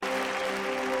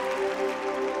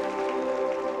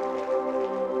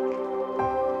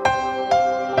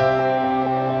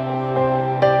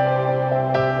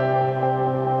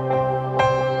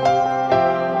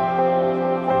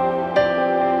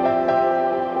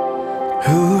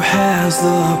Who has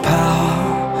the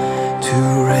power to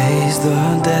raise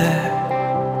the dead?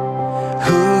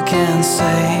 Who can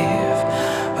save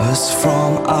us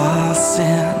from our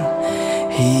sin?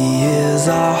 He is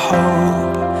our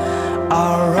hope,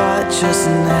 our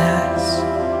righteousness.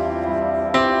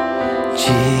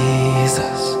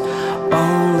 Jesus,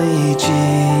 only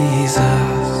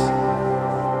Jesus.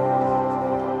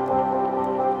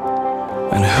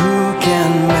 And who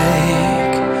can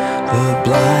make the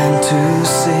blind to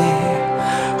see?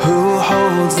 Who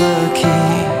holds the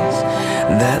keys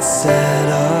that set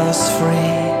us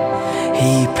free?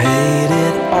 He paid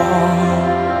it all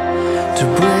to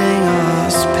bring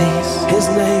us peace. His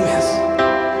name is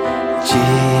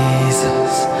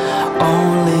Jesus,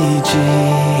 only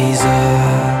Jesus.